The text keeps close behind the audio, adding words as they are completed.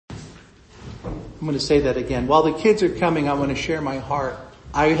I'm going to say that again. While the kids are coming, I want to share my heart.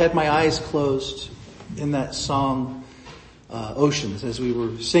 I had my eyes closed in that song, Oceans, as we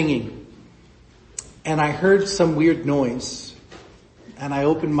were singing. And I heard some weird noise. And I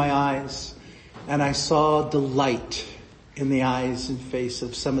opened my eyes and I saw delight in the eyes and face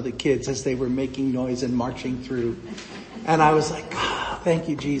of some of the kids as they were making noise and marching through. And I was like, thank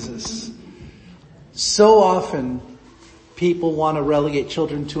you, Jesus. So often people want to relegate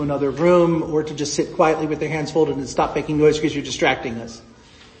children to another room or to just sit quietly with their hands folded and stop making noise because you're distracting us.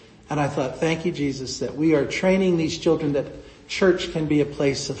 And I thought, thank you, Jesus, that we are training these children that church can be a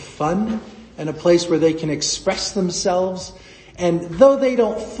place of fun and a place where they can express themselves. And though they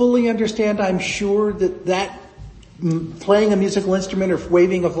don't fully understand, I'm sure that playing a musical instrument or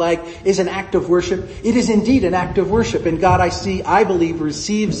waving a flag is an act of worship. It is indeed an act of worship, and God, I believe,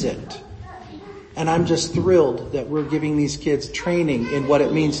 receives it. And I'm just thrilled that we're giving these kids training in what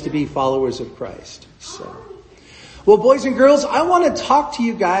it means to be followers of Christ. Well, boys and girls, I want to talk to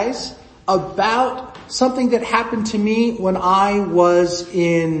you guys about something that happened to me when I was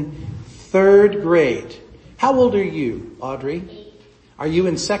in 3rd grade. How old are you, Audrey? Are you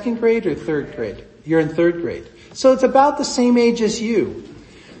in 2nd grade or 3rd grade? You're in 3rd grade. So it's about the same age as you.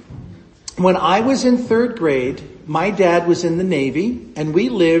 When I was in 3rd grade, my dad was in the Navy, and we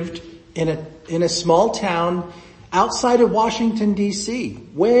lived in a small town outside of Washington, D.C.,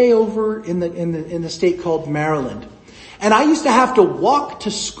 way over in the state called Maryland. And I used to have to walk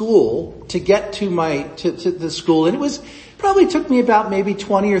to school to get to the school, and it probably took me about maybe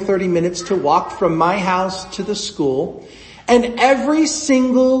 20 or 30 minutes to walk from my house to the school. And every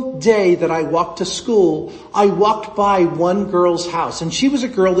single day that I walked to school, I walked by one girl's house, and she was a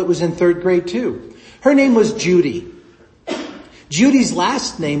girl that was in 3rd grade too. Her name was Judy. Judy's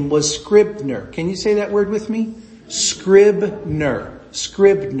last name was Scribner. Can you say that word with me? Scribner.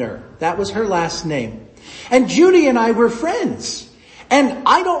 Scribner. That was her last name. And Judy and I were friends. And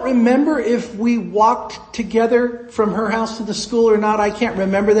I don't remember if we walked together from her house to the school or not. I can't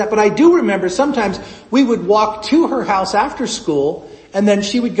remember that. But I do remember sometimes we would walk to her house after school, and then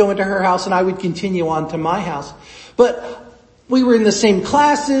she would go into her house and I would continue on to my house. But we were in the same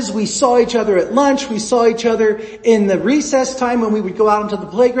classes. We saw each other at lunch. We saw each other in the recess time when we would go out into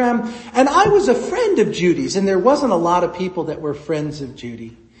the playground. And I was a friend of Judy's, and there wasn't a lot of people that were friends of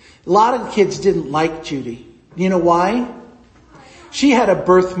Judy. A lot of kids didn't like Judy. You know why? She had a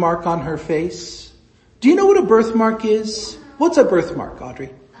birthmark on her face. Do you know what a birthmark is? What's a birthmark, Audrey?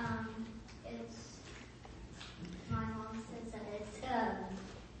 My mom says that it's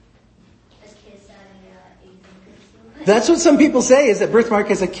a kiss that an angel gives you. That's what some people say, is that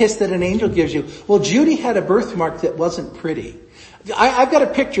birthmark is a kiss that an angel gives you. Well, Judy had a birthmark that wasn't pretty. I've got a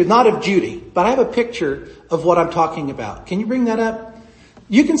picture, not of Judy, but I have a picture of what I'm talking about. Can you bring that up?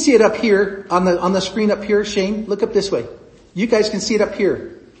 You can see it up here on the screen up here. Shane, look up this way. You guys can see it up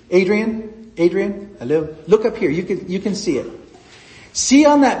here. Adrian, hello. Look up here. You can see it. See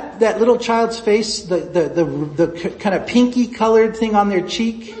on that little child's face, the kind of pinky colored thing on their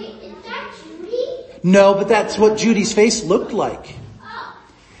cheek? Wait, is that Judy? No, but that's what Judy's face looked like. Oh.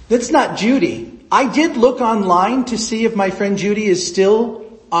 That's not Judy. I did look online to see if my friend Judy is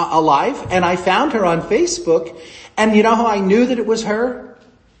still alive, and I found her on Facebook. And you know how I knew that it was her?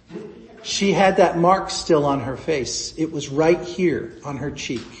 She had that mark still on her face. It was right here on her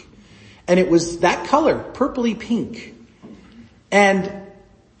cheek. And it was that color, purpley pink. And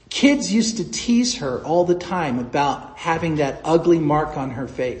kids used to tease her all the time about having that ugly mark on her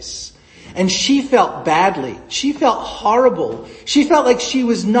face. And she felt badly. She felt horrible. She felt like she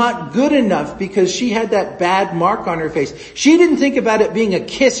was not good enough because she had that bad mark on her face. She didn't think about it being a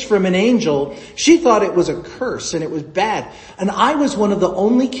kiss from an angel. She thought it was a curse and it was bad. And I was one of the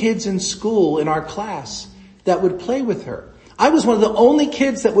only kids in school in our class that would play with her. I was one of the only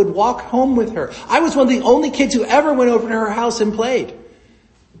kids that would walk home with her. I was one of the only kids who ever went over to her house and played.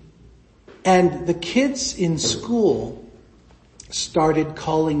 And the kids in school started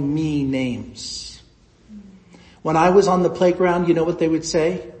calling me names. When I was on the playground, you know what they would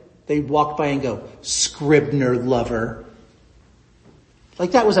say? They'd walk by and go, Scribner lover.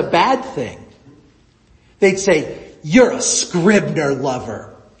 Like that was a bad thing. They'd say, you're a Scribner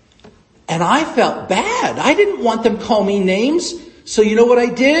lover. And I felt bad. I didn't want them to call me names. So you know what I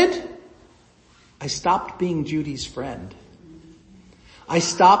did? I stopped being Judy's friend. I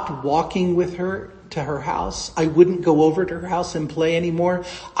stopped walking with her to her house. I wouldn't go over to her house and play anymore.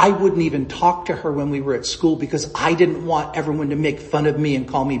 I wouldn't even talk to her when we were at school because I didn't want everyone to make fun of me and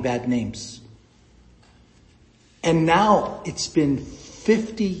call me bad names. And now it's been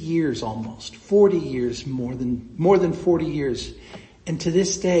 50 years almost, 40 years, more than 40 years. And to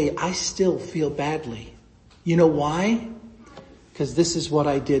this day, I still feel badly. You know why? Because this is what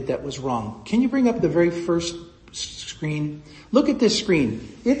I did that was wrong. Can you bring up the very first screen? Look at this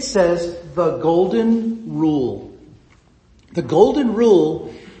screen. It says the golden rule. The golden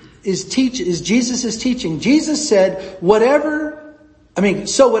rule is Jesus' teaching. Jesus said, whatever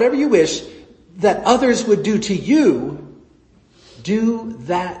you wish that others would do to you, do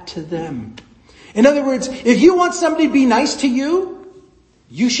that to them. In other words, if you want somebody to be nice to you,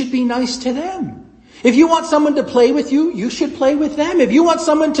 you should be nice to them. If you want someone to play with you, you should play with them. If you want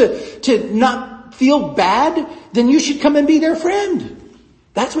someone to not feel bad, then you should come and be their friend.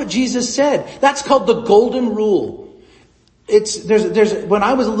 That's what Jesus said. That's called the golden rule. When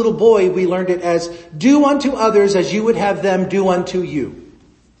I was a little boy, we learned it as do unto others as you would have them do unto you.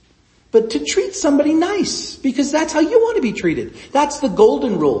 But to treat somebody nice, because that's how you want to be treated. That's the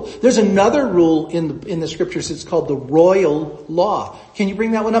golden rule. There's another rule in the scriptures. It's called the royal law. Can you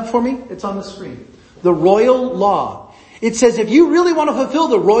bring that one up for me? It's on the screen. The royal law. It says if you really want to fulfill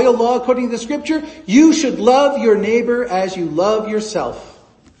the royal law according to the scripture, you should love your neighbor as you love yourself.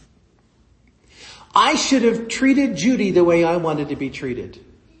 I should have treated Judy the way I wanted to be treated.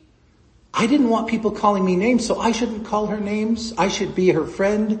 I didn't want people calling me names, so I shouldn't call her names. I should be her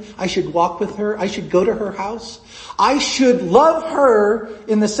friend. I should walk with her. I should go to her house. I should love her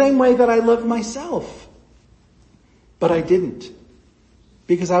in the same way that I loved myself. But I didn't.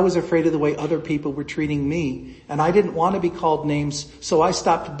 Because I was afraid of the way other people were treating me. And I didn't want to be called names, so I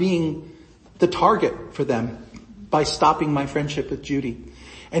stopped being the target for them by stopping my friendship with Judy.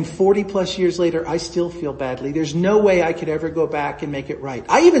 And 40 plus years later, I still feel badly. There's no way I could ever go back and make it right.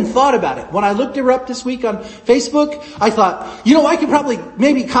 I even thought about it. When I looked her up this week on Facebook, I thought, I could probably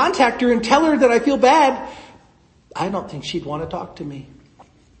maybe contact her and tell her that I feel bad. I don't think she'd want to talk to me.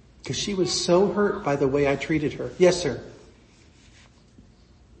 Because she was so hurt by the way I treated her. Yes, sir.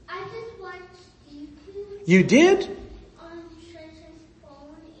 I just watched YouTube. You did? On Trisha's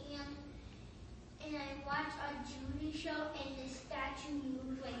phone, and I watched a Judy show, and the statue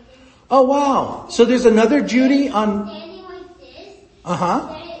moved like this. Oh, wow. So there's another Judy on... Standing like this. Uh-huh.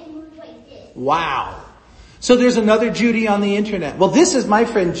 Then it moved like this. Wow. So there's another Judy on the internet. Well, this is my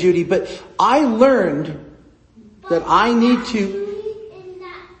friend Judy, but I learned that I need to... Judy in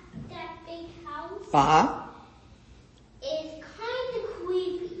that big house Uh-huh. is kind of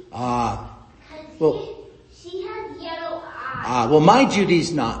creepy. Well... She has yellow eyes. Well, my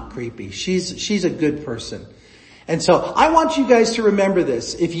Judy's not creepy. She's a good person. And so I want you guys to remember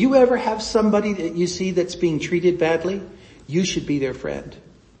this. If you ever have somebody that you see that's being treated badly, you should be their friend.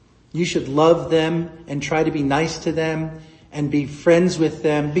 You should love them and try to be nice to them and be friends with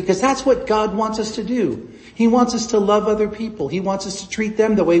them, because that's what God wants us to do. He wants us to love other people. He wants us to treat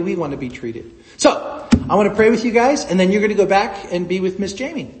them the way we want to be treated. So I want to pray with you guys, and then you're going to go back and be with Miss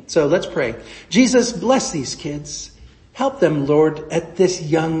Jamie. So let's pray. Jesus, bless these kids. Help them, Lord, at this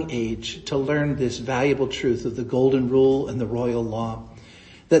young age to learn this valuable truth of the golden rule and the royal law,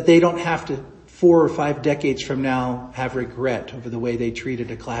 that they don't have to 4 or 5 decades from now have regret over the way they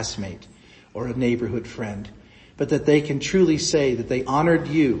treated a classmate or a neighborhood friend, but that they can truly say that they honored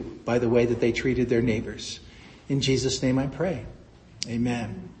you by the way that they treated their neighbors. In Jesus' name I pray.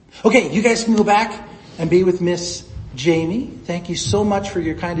 Amen. Okay, you guys can go back and be with Miss Jamie. Thank you so much for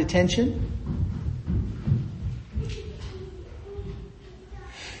your kind attention.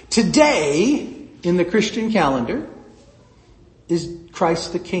 Today, in the Christian calendar, is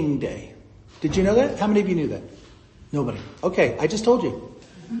Christ the King Day. Did you know that? How many of you knew that? Nobody. Okay, I just told you.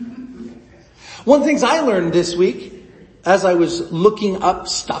 One of the things I learned this week, as I was looking up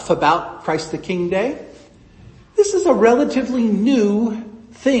stuff about Christ the King Day, this is a relatively new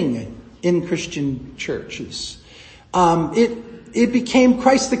thing in Christian churches. It became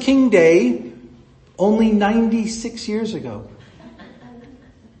Christ the King Day only 96 years ago.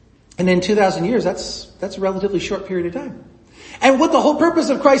 And in 2,000 years, that's a relatively short period of time. And what the whole purpose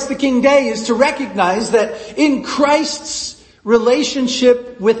of Christ the King Day is to recognize that in Christ's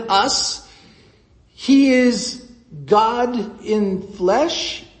relationship with us, He is God in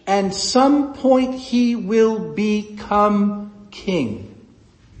flesh, and some point He will become King.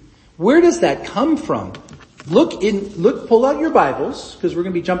 Where does that come from? Pull out your Bibles, because we're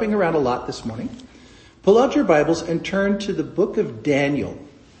going to be jumping around a lot this morning. Pull out your Bibles and turn to the book of Daniel.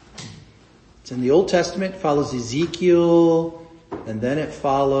 It's in the Old Testament, follows Ezekiel, and then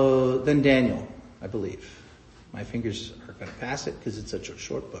then Daniel, I believe. My fingers are going to pass it because it's such a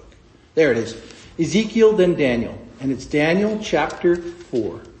short book. There it is. Ezekiel, then Daniel. And it's Daniel chapter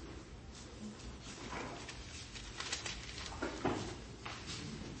 4.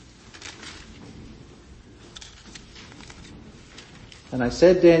 And I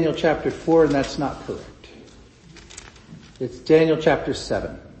said Daniel chapter 4, and that's not correct. It's Daniel chapter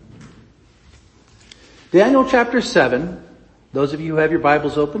 7. Daniel chapter 7, those of you who have your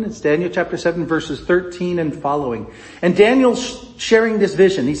Bibles open, it's Daniel chapter 7 verses 13 and following. And Daniel's sharing this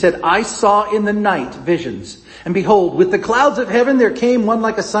vision. He said, I saw in the night visions, and behold, with the clouds of heaven there came one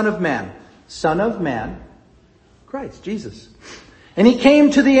like a son of man. Son of man, Christ, Jesus. And he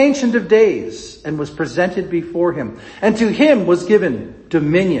came to the Ancient of Days and was presented before him. And to him was given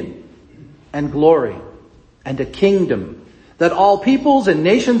dominion and glory and a kingdom, that all peoples and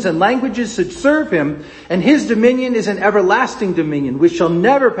nations and languages should serve him. And his dominion is an everlasting dominion which shall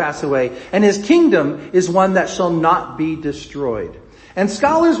never pass away. And his kingdom is one that shall not be destroyed. And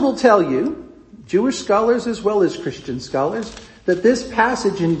scholars will tell you, Jewish scholars as well as Christian scholars, that this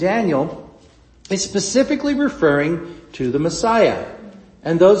passage in Daniel is specifically referring to the Messiah.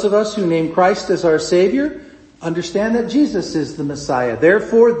 And those of us who name Christ as our Savior understand that Jesus is the Messiah.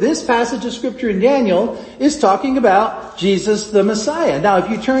 Therefore, this passage of Scripture in Daniel is talking about Jesus the Messiah. Now, if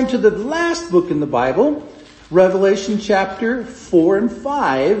you turn to the last book in the Bible, Revelation chapter 4 and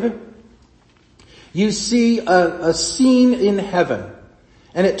 5, you see a scene in heaven.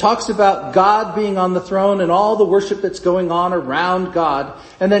 And it talks about God being on the throne and all the worship that's going on around God.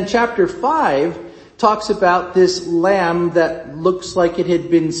 And then chapter 5 talks about this lamb that looks like it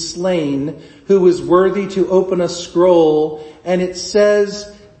had been slain, who was worthy to open a scroll. And it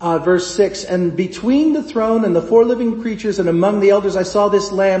says, verse 6, and between the throne and the four living creatures and among the elders I saw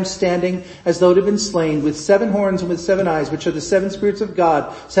this lamb standing as though it had been slain, with 7 horns and with 7 eyes, which are the 7 spirits of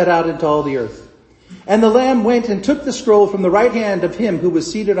God set out into all the earth. And the Lamb went and took the scroll from the right hand of him who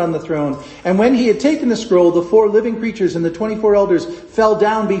was seated on the throne. And when he had taken the scroll, the 4 living creatures and the 24 elders fell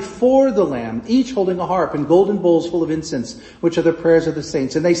down before the Lamb, each holding a harp and golden bowls full of incense, which are the prayers of the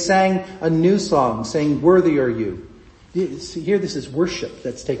saints. And they sang a new song, saying, Worthy are you. See, here this is worship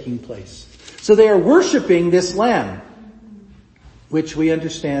that's taking place. So they are worshiping this Lamb, which we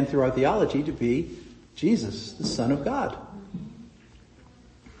understand through our theology to be Jesus, the Son of God.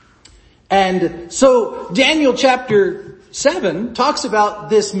 And so Daniel chapter 7 talks about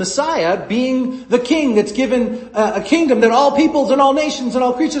this Messiah being the king that's given a kingdom that all peoples and all nations and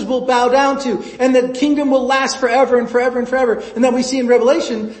all creatures will bow down to. And that kingdom will last forever and forever and forever. And then we see in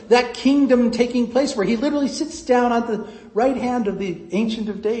Revelation that kingdom taking place where he literally sits down on the right hand of the Ancient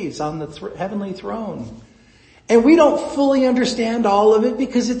of Days on the heavenly throne. And we don't fully understand all of it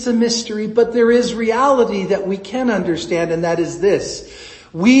because it's a mystery, but there is reality that we can understand, and that is this.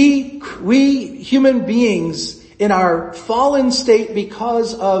 We human beings in our fallen state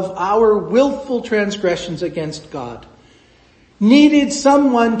because of our willful transgressions against God needed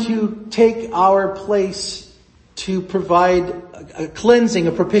someone to take our place to provide a cleansing,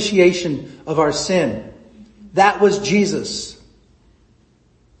 a propitiation of our sin. That was Jesus.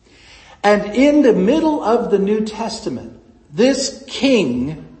 And in the middle of the New Testament, this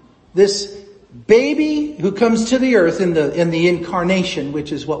king, this baby who comes to the earth in the incarnation,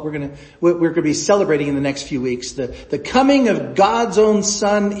 which is what we're going to be celebrating in the next few weeks, the coming of God's own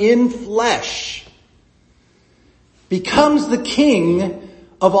Son in flesh, becomes the King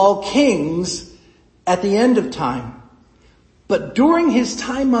of all kings at the end of time. But during his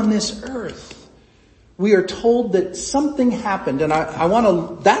time on this earth, we are told that something happened, and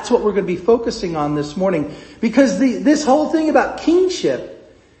that's what we're going to be focusing on this morning, because this whole thing about kingship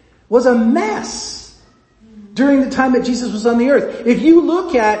was a mess during the time that Jesus was on the earth. If you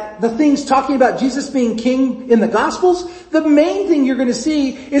look at the things talking about Jesus being king in the Gospels, the main thing you're going to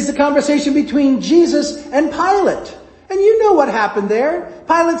see is the conversation between Jesus and Pilate. And you know what happened there.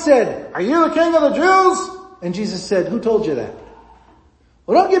 Pilate said, "Are you the king of the Jews?" And Jesus said, "Who told you that?"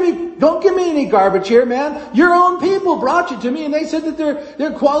 "Well, don't give me any garbage here, man. Your own people brought you to me and they said that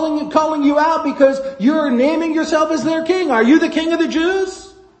they're calling you out because you're naming yourself as their king. Are you the king of the Jews?"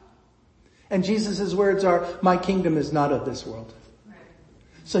 And Jesus' words are, "My kingdom is not of this world."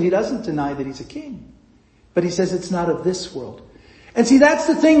 So he doesn't deny that he's a king. But he says it's not of this world. And see, that's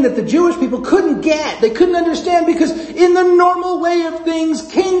the thing that the Jewish people couldn't get. They couldn't understand because in the normal way of things,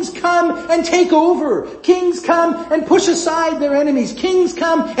 kings come and take over. Kings come and push aside their enemies. Kings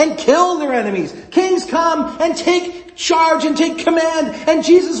come and kill their enemies. Kings come and take charge and take command. And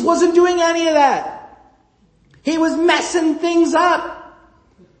Jesus wasn't doing any of that. He was messing things up.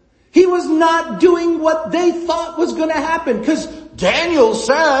 He was not doing what they thought was going to happen, because Daniel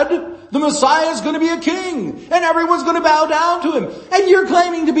said the Messiah is going to be a king and everyone's going to bow down to him. And you're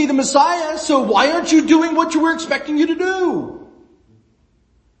claiming to be the Messiah, so why aren't you doing what you were expecting you to do?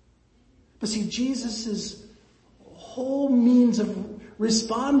 But see, Jesus' whole means of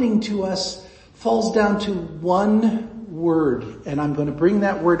responding to us falls down to one word, and I'm going to bring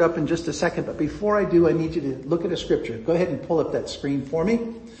that word up in just a second, but before I do, I need you to look at a scripture. Go ahead and pull up that screen for me.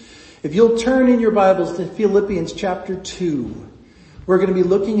 If you'll turn in your Bibles to Philippians chapter 2, we're going to be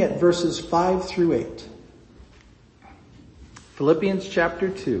looking at verses 5 through 8. Philippians chapter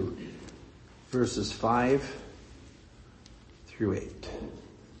 2, verses 5 through 8.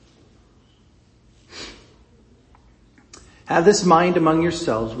 Have this mind among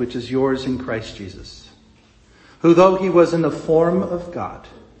yourselves, which is yours in Christ Jesus, who though he was in the form of God,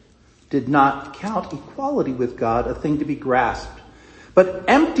 did not count equality with God a thing to be grasped, but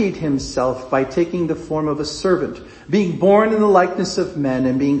emptied himself by taking the form of a servant. Being born in the likeness of men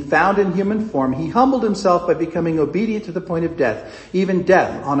and being found in human form, he humbled himself by becoming obedient to the point of death, even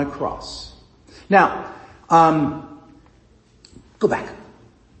death on a cross. Now, go back.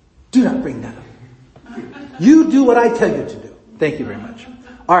 Do not bring that up. You do what I tell you to do. Thank you very much.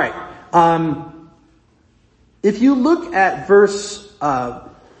 All right. If you look at verse, where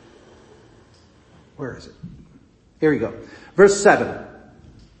is it? Here we go. Verse 7.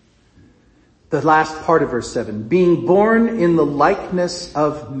 The last part of verse 7. Being born in the likeness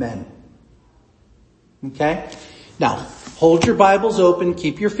of men. Okay? Now, hold your Bibles open.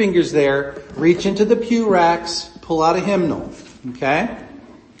 Keep your fingers there. Reach into the pew racks. Pull out a hymnal. Okay?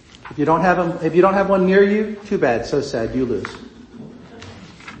 If you don't have one near you, too bad. So sad. You lose.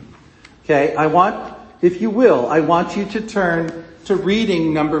 Okay? I want you to turn to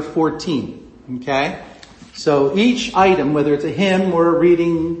reading number 14. Okay? So each item, whether it's a hymn or a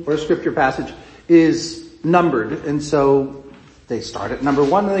reading or a scripture passage, is numbered. And so they start at number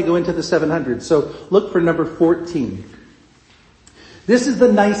 1 and they go into the 700. So look for number 14. This is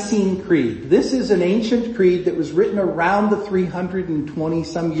the Nicene Creed. This is an ancient creed that was written around the 320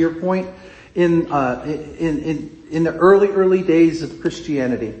 some year point in the early days of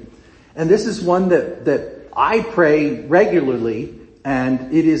Christianity. And this is one that I pray regularly,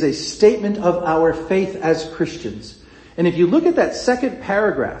 and it is a statement of our faith as Christians. And if you look at that second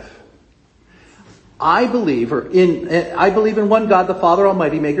paragraph, I believe in one God, the Father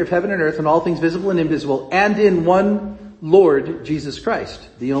Almighty, maker of heaven and earth and all things visible and invisible, and in one Lord Jesus Christ,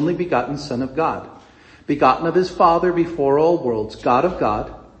 the only begotten Son of God, begotten of his Father before all worlds, God of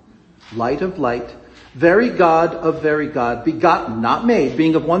God, light of light, very God of very God, begotten, not made,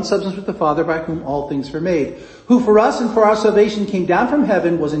 being of one substance with the Father, by whom all things were made, who for us and for our salvation came down from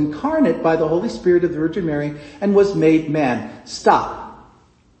heaven, was incarnate by the Holy Spirit of the Virgin Mary, and was made man. Stop.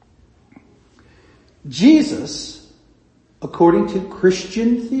 Jesus, according to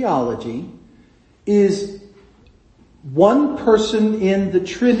Christian theology, is one person in the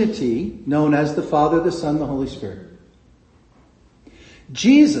Trinity, known as the Father, the Son, the Holy Spirit.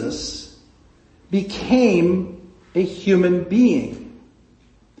 Jesus became a human being.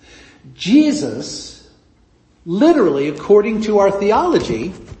 Jesus, literally, according to our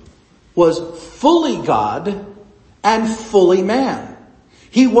theology, was fully God and fully man.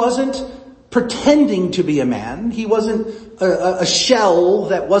 He wasn't pretending to be a man. He wasn't a shell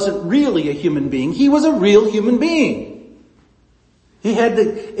that wasn't really a human being. He was a real human being. He had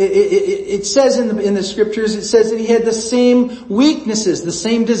it says in the scriptures, it says that he had the same weaknesses, the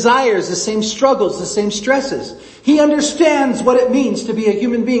same desires, the same struggles, the same stresses. He understands what it means to be a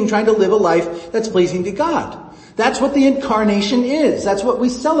human being trying to live a life that's pleasing to God. That's what the incarnation is. That's what we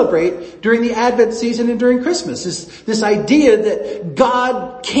celebrate during the Advent season and during Christmas, is this idea that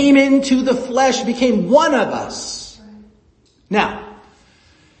God came into the flesh, became one of us. Now,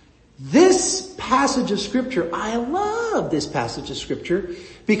 this passage of scripture, I love this passage of scripture,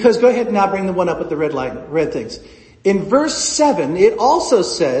 because go ahead and now bring the one up with the red things. In verse 7, it also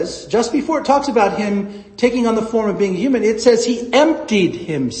says, just before it talks about him taking on the form of being human, it says he emptied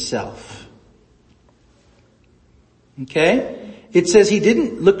himself. Okay? It says he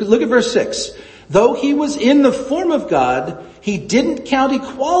didn't, look at verse 6. Though he was in the form of God, he didn't count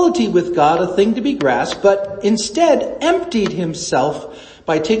equality with God a thing to be grasped, but instead emptied himself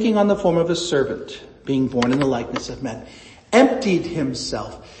by taking on the form of a servant, being born in the likeness of men. Emptied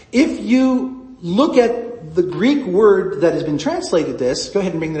himself. If you look at the Greek word that has been translated this, go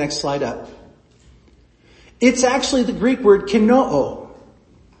ahead and bring the next slide up. It's actually the Greek word kinoo.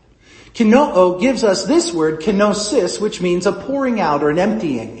 Kinoo gives us this word, kenosis, which means a pouring out or an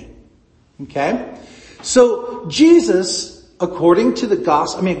emptying. Okay? So Jesus, according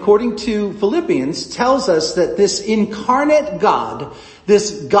to Philippians, tells us that this incarnate God,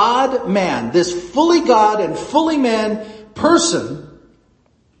 this God-man, this fully God and fully man person,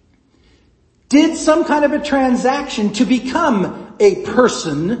 did some kind of a transaction to become a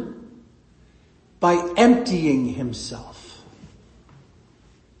person by emptying himself.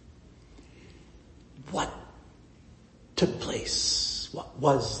 What took place? What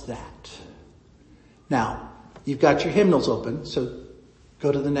was that? Now, you've got your hymnals open, so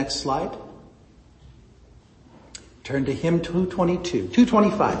go to the next slide. Turn to hymn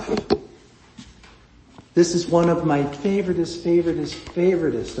 225. This is one of my favoriteest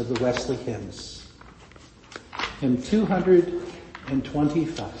of the Wesley hymns. Hymn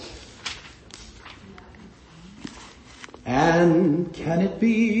 225. And can it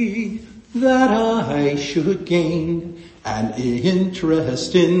be that I should gain an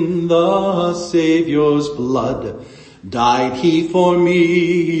interest in the Savior's blood? Died he for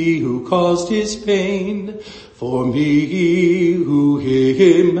me who caused his pain, for me who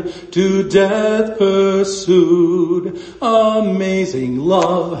him to death pursued. Amazing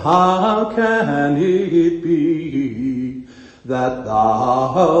love, how can it be that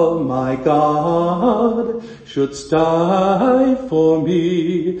thou, my God, shouldst die for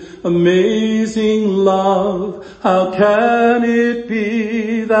me? Amazing love, how can it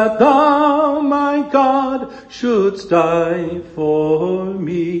be that thou, my God, shouldst die for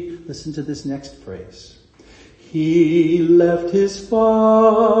me? Listen to this next phrase. He left his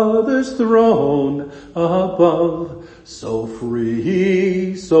Father's throne above, so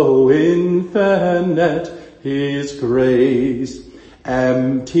free, so infinite his grace,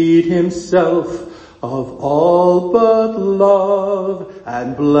 emptied himself of all but love,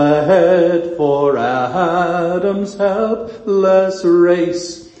 and bled for Adam's helpless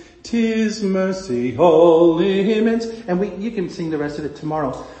race. 'Tis mercy all immense. And you can sing the rest of it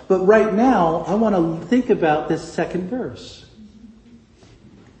tomorrow. But right now, I want to think about this second verse.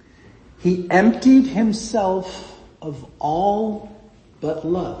 He emptied himself of all but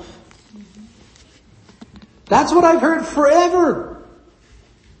love. That's what I've heard forever.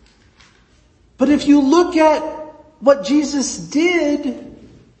 But if you look at what Jesus did,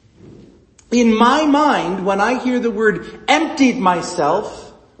 in my mind, when I hear the word emptied myself,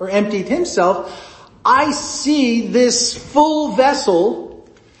 or emptied himself, I see this full vessel,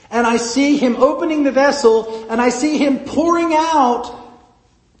 and I see him opening the vessel, and I see him pouring out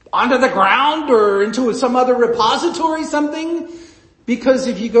onto the ground or into some other repository, something. Because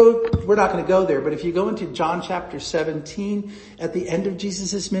if you go, we're not going to go there, but if you go into John chapter 17, at the end of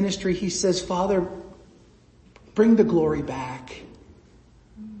Jesus' ministry, he says, Father, bring the glory back.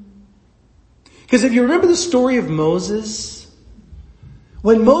 Because if you remember the story of Moses,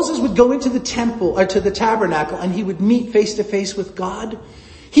 when Moses would go into the temple, or to the tabernacle, and he would meet face to face with God,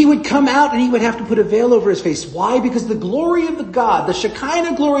 he would come out and he would have to put a veil over his face. Why? Because the glory of the God, the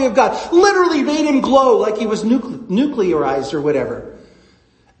Shekinah glory of God, literally made him glow like he was nuclearized or whatever.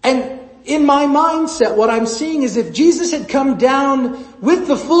 And in my mindset, what I'm seeing is if Jesus had come down with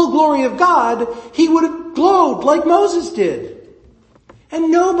the full glory of God, he would have glowed like Moses did.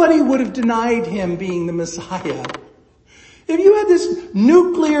 And nobody would have denied him being the Messiah. If you had this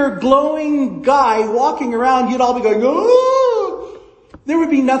nuclear glowing guy walking around, you'd all be going, oh! There would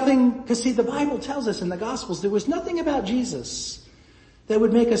be nothing, because see, the Bible tells us in the Gospels, there was nothing about Jesus that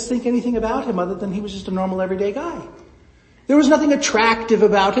would make us think anything about him other than he was just a normal everyday guy. There was nothing attractive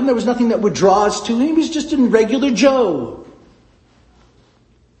about him. There was nothing that would draw us to him. He was just a regular Joe.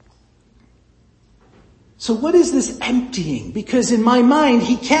 So what is this emptying? Because in my mind,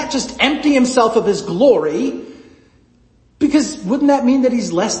 he can't just empty himself of his glory, because wouldn't that mean that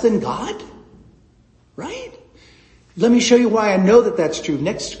he's less than God? Right? Let me show you why I know that that's true.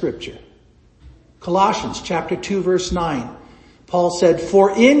 Next scripture. Colossians chapter 2 verse 9. Paul said,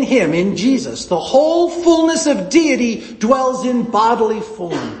 for in him, in Jesus, the whole fullness of deity dwells in bodily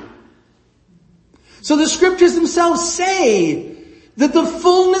form. So the scriptures themselves say that the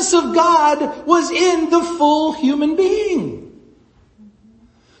fullness of God was in the full human being.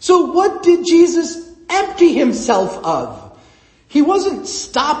 So what did Jesus empty himself of? He wasn't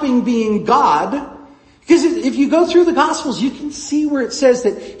stopping being God. Because if you go through the Gospels, you can see where it says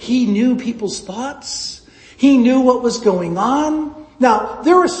that he knew people's thoughts. He knew what was going on. Now,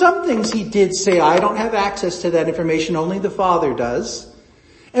 there were some things he did say, I don't have access to that information, only the Father does.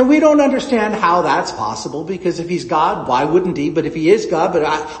 And we don't understand how that's possible, because if he's God, why wouldn't he? But if he is God, but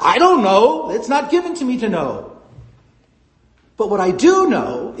I don't know. It's not given to me to know. But what I do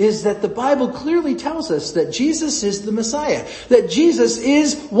know is that the Bible clearly tells us that Jesus is the Messiah, that Jesus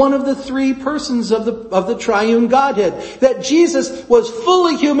is one of the three persons of the triune Godhead, that Jesus was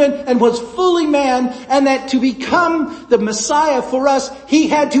fully human and was fully man, and that to become the Messiah for us, he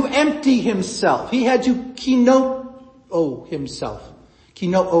had to empty himself. He had to kinoo himself.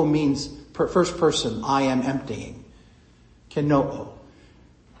 Kinoo means first person, I am emptying. Kinoo.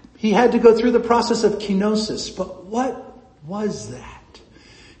 He had to go through the process of kenosis. But what was that?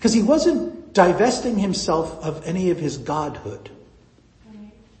 Because he wasn't divesting himself of any of his godhood.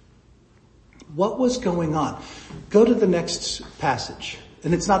 What was going on? Go to the next passage.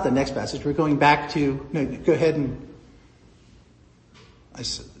 And it's not the next passage. We're going back to, no, go ahead and,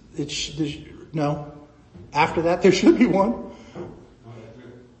 no. After that, there should be one.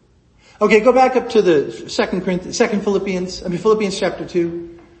 Okay, go back up to the Philippians chapter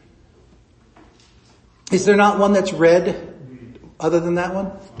 2. Is there not one that's red other than that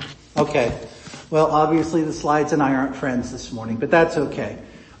one? Okay. Well, obviously the slides and I aren't friends this morning, but that's okay.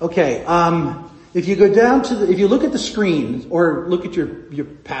 Okay, if you go down to if you look at the screen or look at your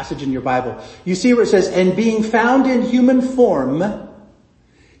passage in your Bible, you see where it says, and being found in human form,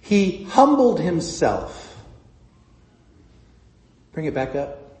 he humbled himself. Bring it back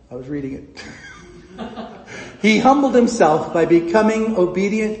up. I was reading it. He humbled himself by becoming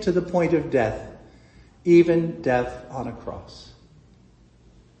obedient to the point of death, even death on a cross.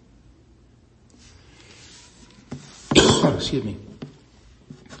 Excuse me.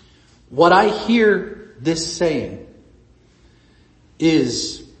 What I hear this saying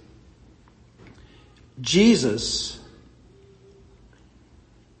is Jesus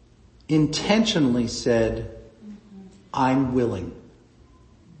intentionally said, I'm willing.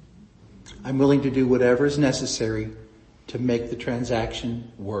 I'm willing to do whatever is necessary to make the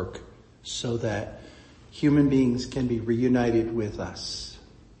transaction work so that human beings can be reunited with us,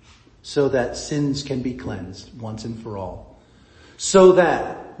 so that sins can be cleansed once and for all, so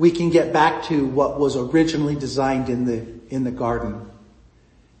that we can get back to what was originally designed in the garden.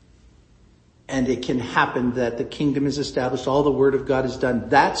 And it can happen that the kingdom is established, all the word of God is done.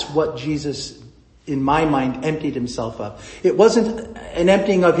 That's what Jesus, in my mind, emptied himself of. It wasn't an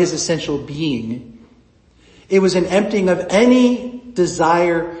emptying of his essential being. It was an emptying of any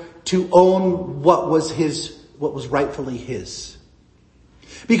desire to own what was rightfully his.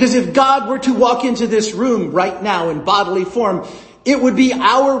 Because if God were to walk into this room right now in bodily form, it would be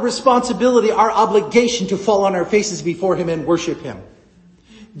our responsibility, our obligation to fall on our faces before him and worship him.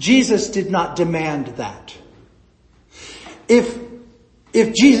 Jesus did not demand that. If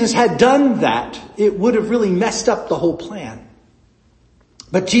Jesus had done that, it would have really messed up the whole plan.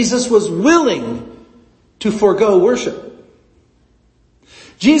 But Jesus was willing to forego worship.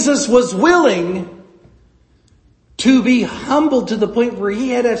 Jesus was willing to be humbled to the point where he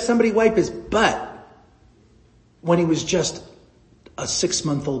had to have somebody wipe his butt when he was just a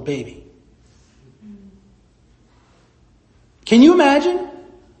 6-month-old baby. Can you imagine?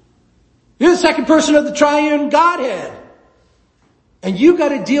 You're the second person of the triune Godhead. And you got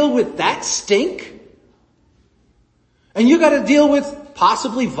to deal with that stink? And you got to deal with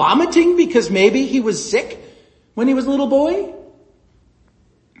possibly vomiting because maybe he was sick when he was a little boy?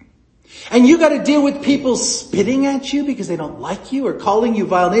 And you got to deal with people spitting at you because they don't like you or calling you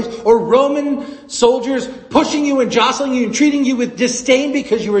vile names, or Roman soldiers pushing you and jostling you and treating you with disdain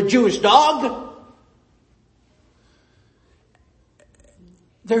because you're a Jewish dog?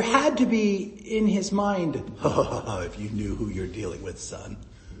 There had to be in his mind, if you knew who you're dealing with, son.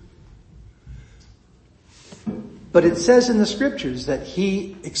 But it says in the scriptures that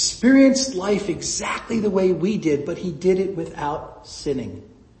he experienced life exactly the way we did, but he did it without sinning.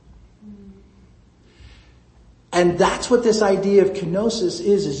 And that's what this idea of kenosis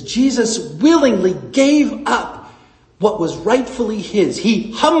is Jesus willingly gave up what was rightfully his.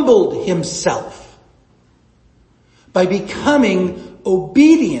 He humbled himself by becoming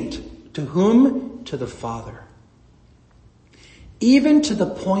obedient to whom? To the Father. Even to the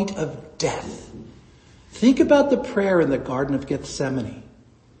point of death. Think about the prayer in the Garden of Gethsemane.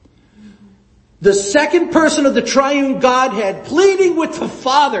 The second person of the triune Godhead pleading with the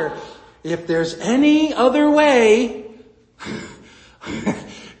Father, if there's any other way,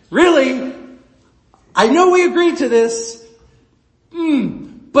 really, I know we agreed to this,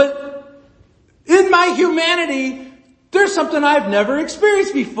 but in my humanity, there's something I've never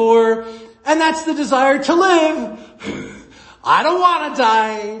experienced before, and that's the desire to live. I don't want to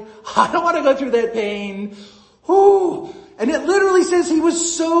die. I don't want to go through that pain. Ooh. And it literally says he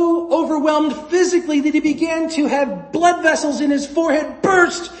was so overwhelmed physically that he began to have blood vessels in his forehead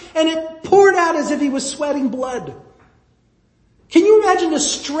burst, and it poured out as if he was sweating blood. Can you imagine the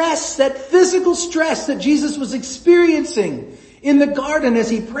stress, that physical stress that Jesus was experiencing in the garden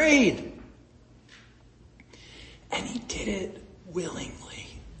as he prayed? And he did it willingly.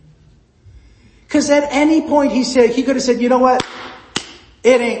 Because at any point he could have said, you know what?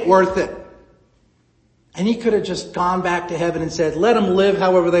 It ain't worth it. And he could have just gone back to heaven and said, let them live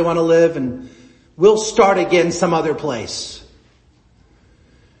however they want to live, and we'll start again some other place.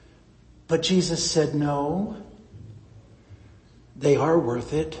 But Jesus said, no, they are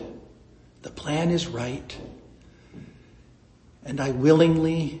worth it. The plan is right. And I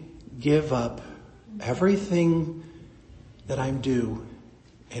willingly give up everything that I'm due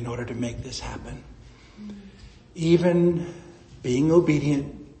in order to make this happen. Even being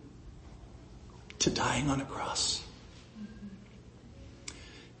obedient to dying on a cross.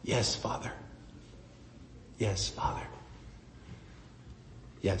 Yes, Father. Yes, Father.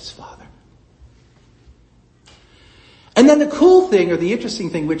 Yes, Father. And then the cool thing, or the interesting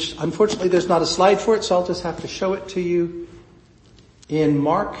thing, which unfortunately there's not a slide for it, so I'll just have to show it to you in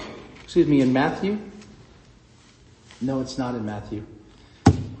Matthew. No, it's not in Matthew.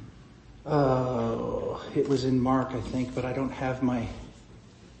 It was in Mark, I think, but I don't have my...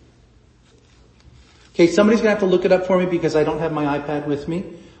 Okay, somebody's going to have to look it up for me because I don't have my iPad with me.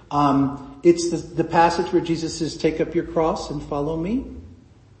 It's the passage where Jesus says, take up your cross and follow me.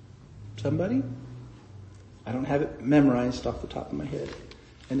 Somebody? I don't have it memorized off the top of my head.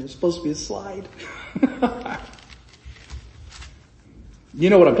 And it's supposed to be a slide. You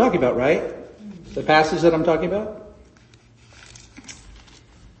know what I'm talking about, right? The passage that I'm talking about?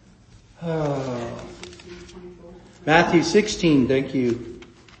 Matthew 16, thank you.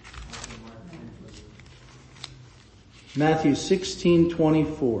 Matthew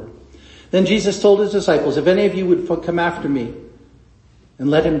 16:24. Then Jesus told his disciples, if any of you would come after me, and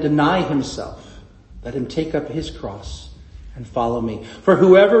let him deny himself, let him take up his cross and follow me. For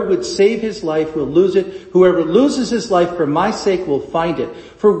whoever would save his life will lose it. Whoever loses his life for my sake will find it.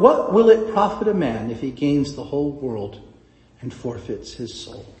 For what will it profit a man if he gains the whole world and forfeits his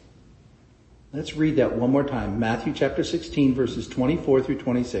soul? Let's read that one more time. Matthew chapter 16, verses 24 through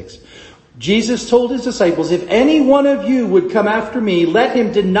 26. Jesus told his disciples, if any one of you would come after me, let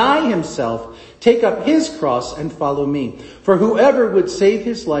him deny himself, take up his cross and follow me. For whoever would save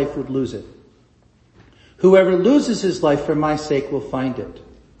his life would lose it. Whoever loses his life for my sake will find it.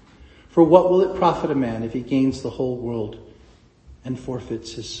 For what will it profit a man if he gains the whole world and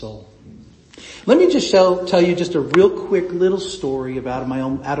forfeits his soul? Let me just tell you just a real quick little story out of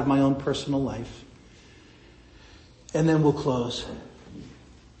my own personal life. And then we'll close.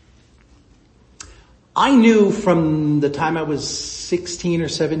 I knew from the time I was 16 or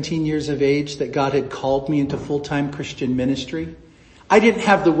 17 years of age that God had called me into full-time Christian ministry. I didn't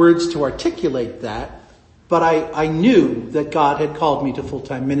have the words to articulate that, but I knew that God had called me to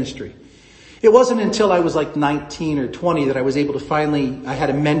full-time ministry. It wasn't until I was like 19 or 20 that I was able to I had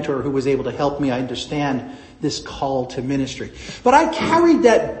a mentor who was able to help me understand this call to ministry. But I carried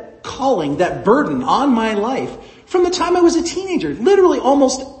that calling, that burden on my life from the time I was a teenager. Literally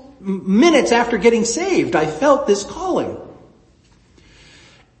almost minutes after getting saved, I felt this calling.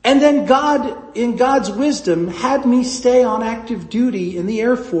 And then God, in God's wisdom, had me stay on active duty in the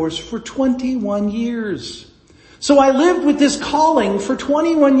Air Force for 21 years. So I lived with this calling for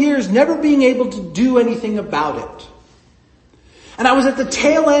 21 years, never being able to do anything about it. And I was at the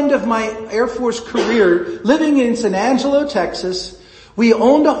tail end of my Air Force career, living in San Angelo, Texas. We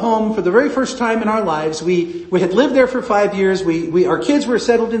owned a home for the very first time in our lives. We had lived there for 5 years. Our kids were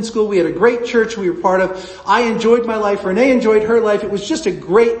settled in school. We had a great church we were part of. I enjoyed my life. Renee enjoyed her life. It was just a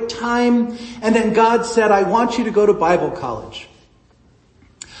great time. And then God said, I want you to go to Bible college.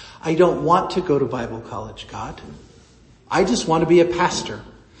 I don't want to go to Bible college, God. I just want to be a pastor.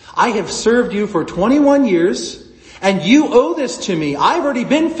 I have served you for 21 years and you owe this to me. I've already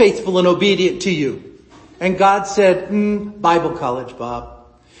been faithful and obedient to you. And God said, Bible college, Bob.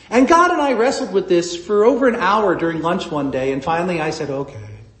 And God and I wrestled with this for over an hour during lunch one day. And finally I said,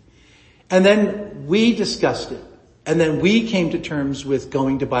 okay. And then we discussed it. And then we came to terms with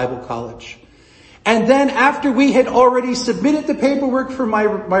going to Bible college. And then after we had already submitted the paperwork for my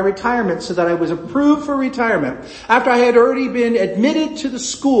retirement so that I was approved for retirement, after I had already been admitted to the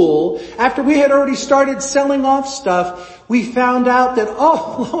school, after we had already started selling off stuff, we found out that,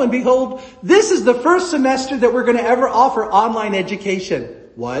 lo and behold, this is the first semester that we're going to ever offer online education.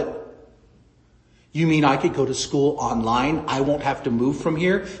 What? You mean I could go to school online? I won't have to move from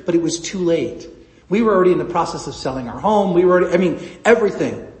here? But it was too late. We were already in the process of selling our home.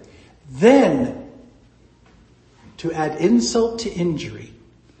 Everything. Then, to add insult to injury,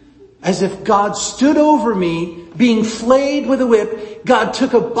 as if God stood over me, being flayed with a whip, God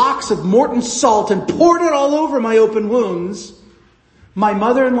took a box of Morton salt and poured it all over my open wounds. My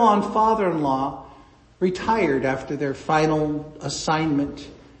mother-in-law and father-in-law retired after their final assignment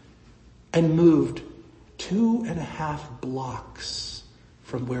and moved 2.5 blocks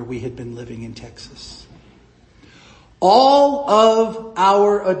from where we had been living in Texas. All of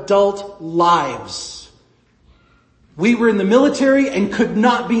our adult lives, we were in the military and could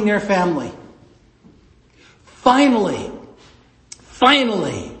not be near family. Finally,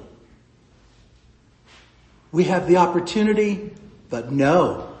 We have the opportunity, but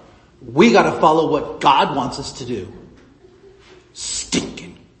no, we got to follow what God wants us to do.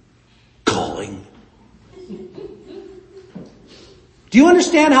 Stinking calling. Do you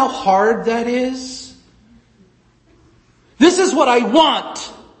understand how hard that is? This is what I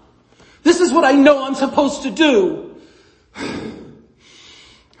want. This is what I know I'm supposed to do.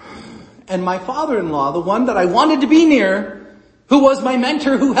 And my father-in-law, the one that I wanted to be near, who was my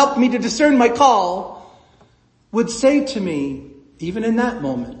mentor, who helped me to discern my call, would say to me, even in that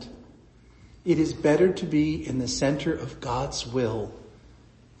moment, it is better to be in the center of God's will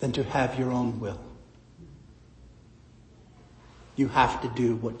than to have your own will. You have to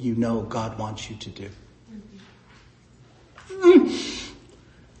do what you know God wants you to do.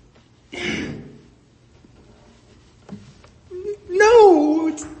 No,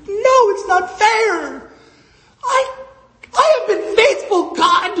 it's not fair. I have been faithful,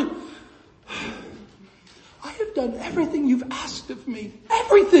 God. I have done everything you've asked of me.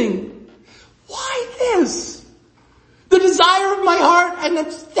 Everything. Why this? The desire of my heart, and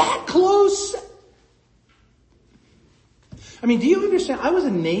it's that close. I mean, do you understand? I was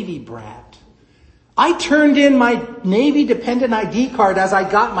a Navy brat. I turned in my Navy dependent ID card as I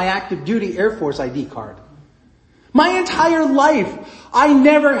got my active duty Air Force ID card. My entire life, I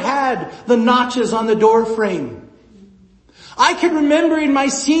never had the notches on the door frame. I can remember in my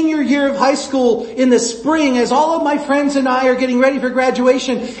senior year of high school in the spring as all of my friends and I are getting ready for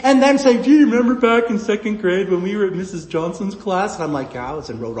graduation and then say, do you remember back in second grade when we were at Mrs. Johnson's class? And I'm like, yeah, I was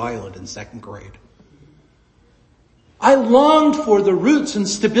in Rhode Island in second grade. I longed for the roots and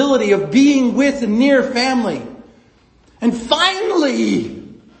stability of being with and near family. And finally,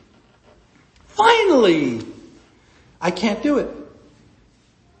 I can't do it.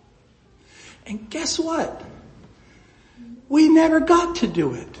 And guess what? We never got to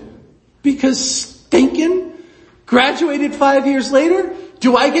do it. Because stinking, graduated 5 years later,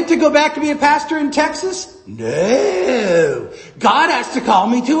 do I get to go back to be a pastor in Texas? No. God has to call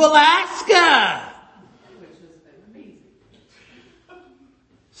me to Alaska.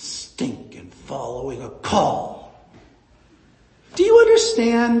 Stinking following a call. Do you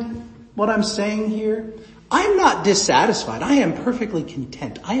understand what I'm saying here? I'm not dissatisfied. I am perfectly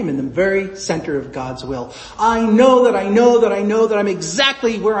content. I am in the very center of God's will. I know that I'm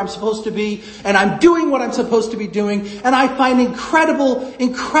exactly where I'm supposed to be, and I'm doing what I'm supposed to be doing, and I find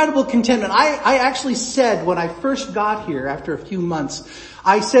incredible contentment. I actually said when I first got here after a few months,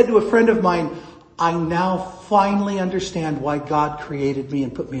 I said to a friend of mine, I now finally understand why God created me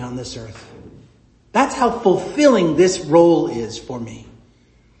and put me on this earth. That's how fulfilling this role is for me.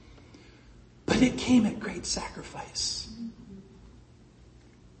 But it came at great sacrifice.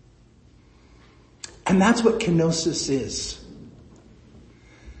 And that's what kenosis is.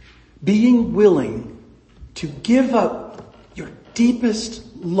 Being willing to give up your deepest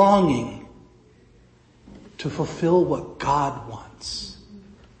longing to fulfill what God wants.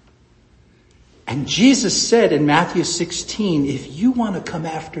 And Jesus said in Matthew 16, if you want to come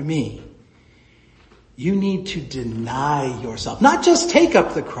after me, you need to deny yourself. Not just take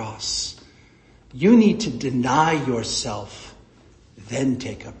up the cross. You need to deny yourself, then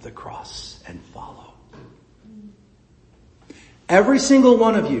take up the cross and follow. Every single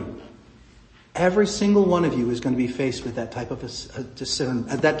one of you is going to be faced with that type of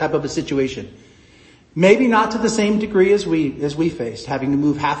a situation. Maybe not to the same degree as we faced, having to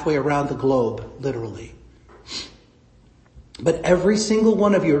move halfway around the globe, literally. But every single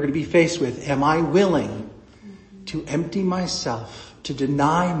one of you are going to be faced with, am I willing to empty myself, to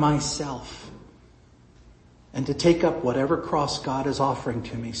deny myself, and to take up whatever cross God is offering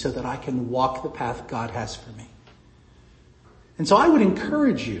to me so that I can walk the path God has for me? And so I would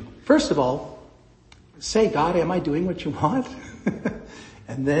encourage you, first of all, say, God, am I doing what you want?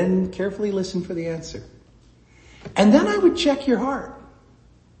 And then carefully listen for the answer. And then I would check your heart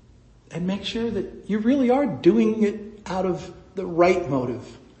and make sure that you really are doing it out of the right motive.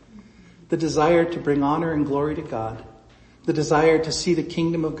 The desire to bring honor and glory to God. The desire to see the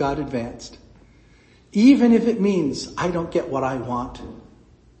kingdom of God advanced. Even if it means I don't get what I want.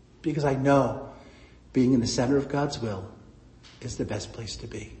 Because I know being in the center of God's will is the best place to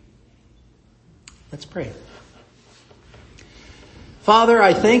be. Let's pray. Father,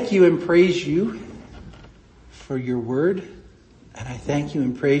 I thank you and praise you for your word. And I thank you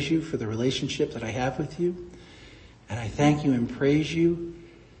and praise you for the relationship that I have with you. And I thank you and praise you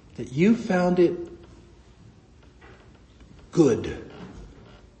that you found it good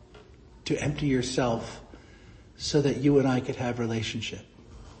to empty yourself so that you and I could have relationship.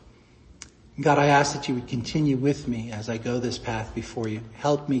 God, I ask that you would continue with me as I go this path before you.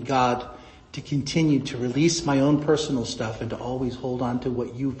 Help me, God, to continue to release my own personal stuff and to always hold on to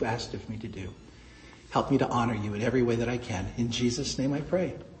what you've asked of me to do. Help me to honor you in every way that I can. In Jesus' name I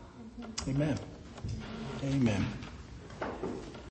pray. Amen. Amen.